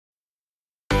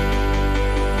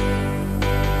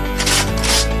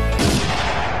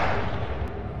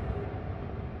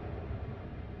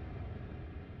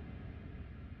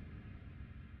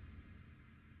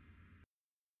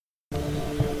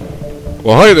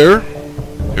Well, hi there.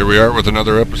 Here we are with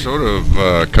another episode of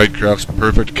Kitecraft's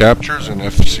Perfect Captures in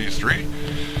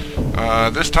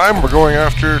FC3. This time we're going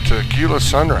after Tequila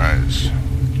Sunrise.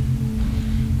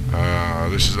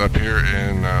 This is up here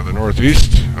in the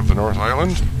northeast of the North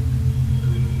Island.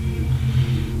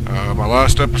 My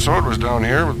last episode was down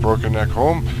here with Broken Neck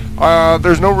Home.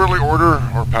 There's no really order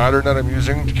or pattern that I'm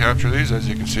using to capture these. As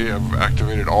you can see, I've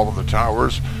activated all of the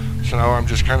towers. So now I'm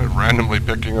just kind of randomly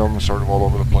picking them sort of all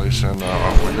over the place, and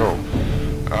off we go.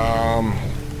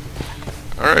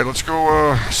 Alright, let's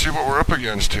go see what we're up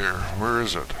against here. Where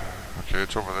is it? Okay,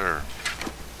 it's over there.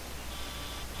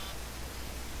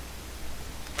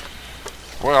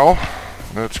 Well,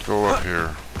 let's go up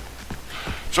here.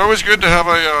 It's always good to have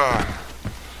a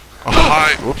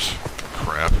high... Whoops.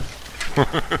 Crap.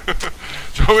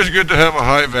 It's always good to have a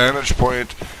high vantage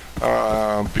point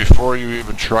before you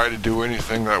even try to do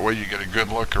anything. That way you get a good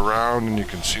look around and you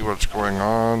can see what's going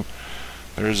on.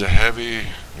 There's a heavy,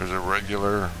 there's a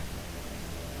regular,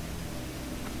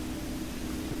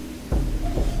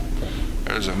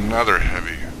 there's another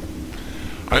heavy.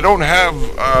 I don't have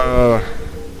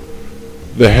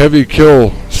the heavy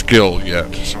kill skill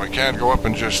yet, so I can't go up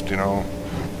and just, you know,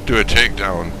 do a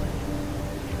takedown.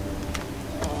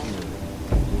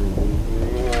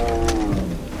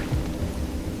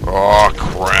 Oh,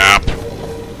 crap.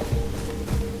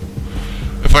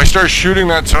 If I start shooting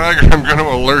that tiger, I'm going to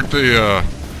alert the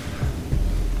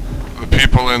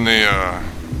people in the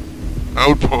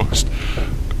outpost.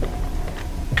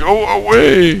 Go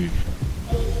away!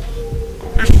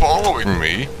 You're following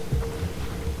me.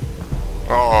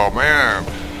 Oh, man.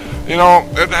 You know,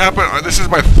 it happened. This is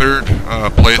my third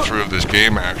playthrough of this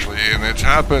game, actually, and it's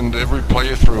happened every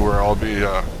playthrough where I'll be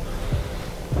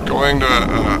going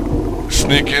to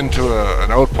sneak into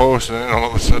an outpost, and then all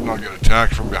of a sudden I'll get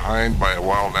attacked from behind by a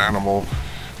wild animal.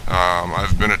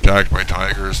 I've been attacked by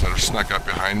tigers that have snuck up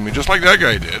behind me, just like that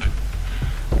guy did.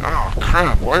 Oh,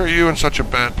 crap. Why are you in such a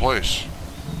bad place?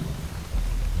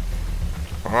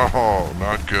 Oh,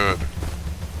 not good.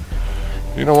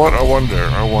 You know what? I wonder.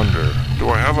 Do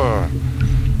I have a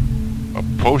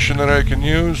potion that I can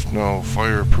use? No.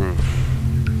 Fireproof.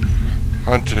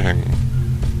 Hunting.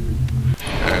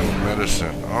 And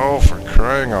medicine. Oh, for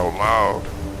crying out loud.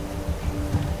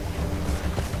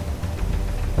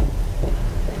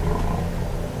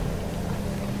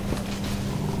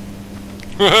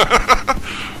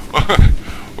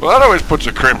 Well, that always puts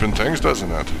a crimp in things,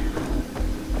 doesn't it?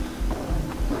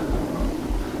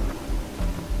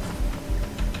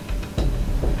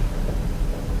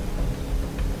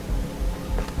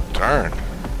 Darn.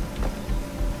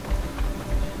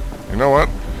 You know what?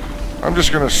 I'm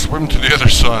just gonna swim to the other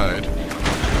side.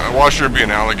 Watch there be an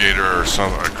alligator or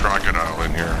a crocodile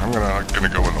in here. I'm gonna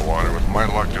go in the water. With my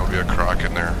luck, there'll be a croc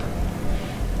in there.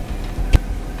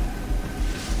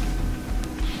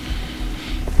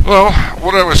 Well,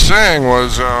 what I was saying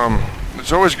was,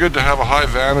 it's always good to have a high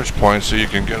vantage point so you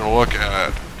can get a look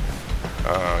at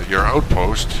your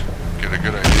outpost, get a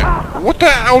good idea. What the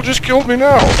hell just killed me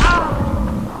now?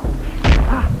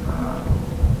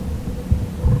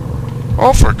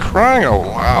 Oh, for crying out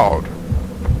loud.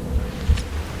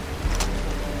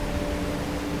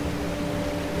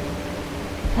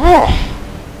 Oh.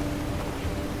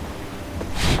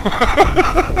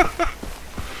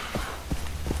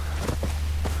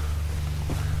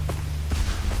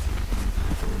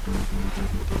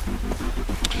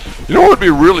 You know what would be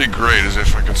really great is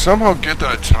if I could somehow get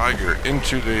that tiger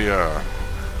into the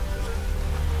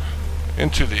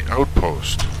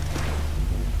outpost.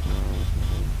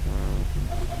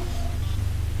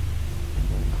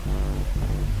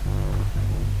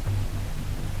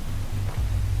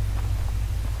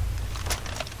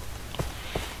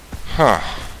 Huh.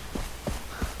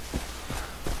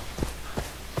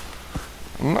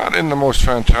 I'm not in the most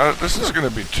fantastic... This is going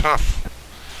to be tough.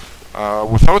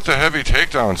 Without the heavy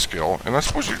takedown skill, and I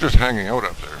suppose you're just hanging out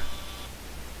up there.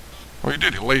 Well, you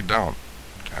did. You laid down.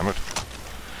 Damn it.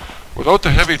 Without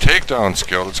the heavy takedown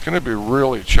skill, it's going to be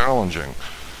really challenging.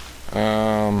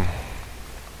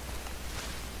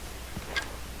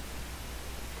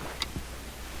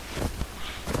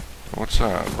 What's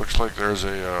that? Looks like there's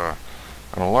an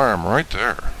alarm right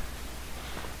there.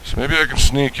 So maybe I can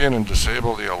sneak in and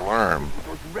disable the alarm.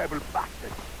 Those rebel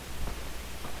bastards.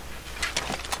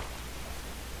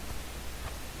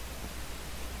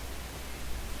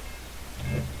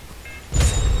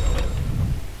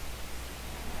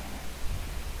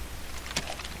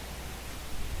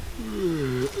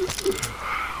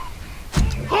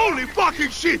 Holy fucking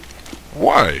shit!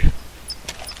 Why?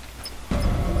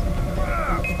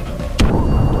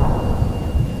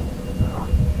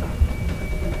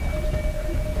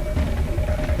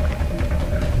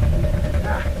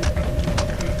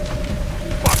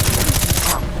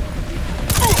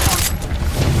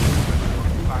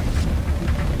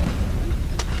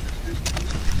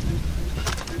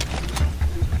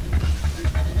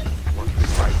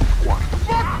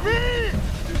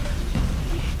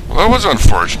 was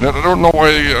unfortunate. I don't know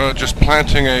why just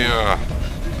planting a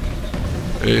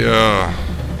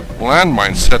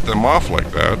landmine set them off like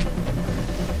that.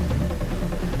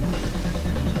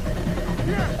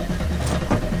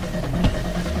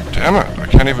 Damn it! I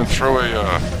can't even throw a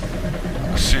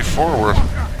C4 worth.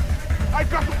 I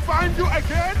got to find you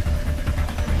again.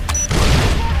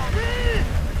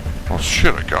 Oh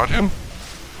shit! I got him.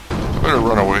 I better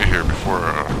run away here before.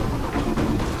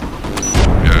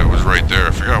 Yeah, it was right there.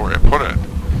 I forgot where I put it.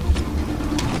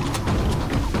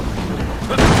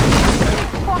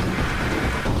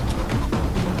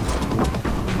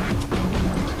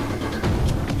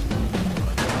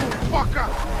 Fucker!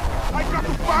 I got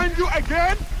to find you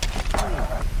again.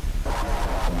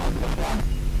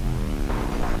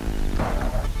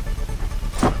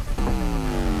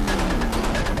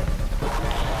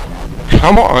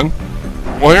 Come on!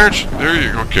 Why aren't you? There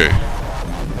you go. Okay.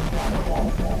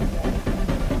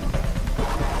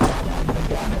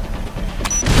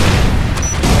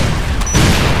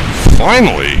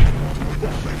 Finally!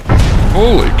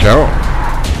 Holy cow.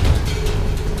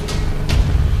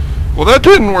 Well, that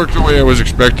didn't work the way I was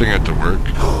expecting it to work.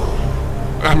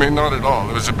 I mean, not at all.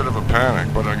 It was a bit of a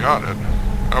panic, but I got it.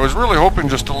 I was really hoping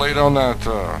just to lay down that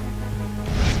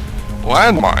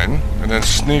landmine and then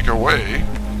sneak away.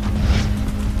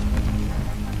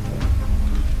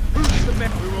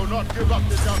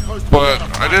 But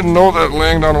I didn't know that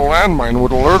laying down a landmine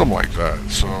would alert them like that,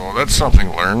 so that's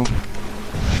something learned.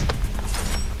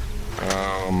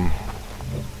 I'm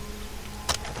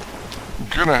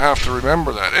gonna have to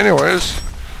remember that. Anyways,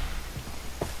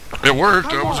 it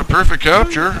worked. It was a perfect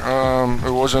capture.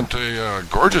 It wasn't a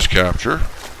gorgeous capture,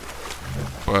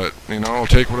 but you know, I'll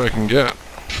take what I can get.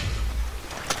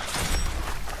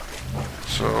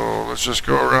 So let's just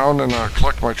go around and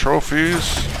collect my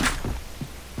trophies.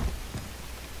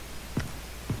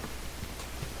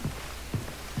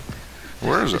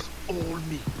 Where is it? All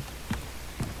me.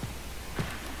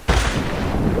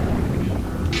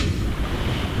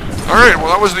 Alright, well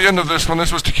that was the end of this one.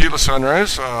 This was Tequila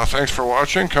Sunrise. Thanks for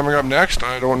watching. Coming up next,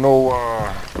 I don't know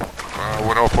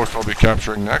what outpost I'll be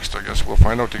capturing next. I guess we'll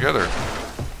find out together.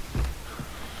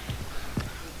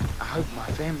 I hope my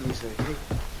family's okay.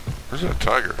 Where's that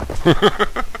tiger?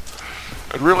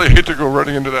 I'd really hate to go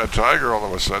running into that tiger all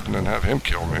of a sudden and have him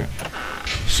kill me.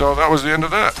 So that was the end of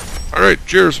that. Alright,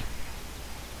 cheers.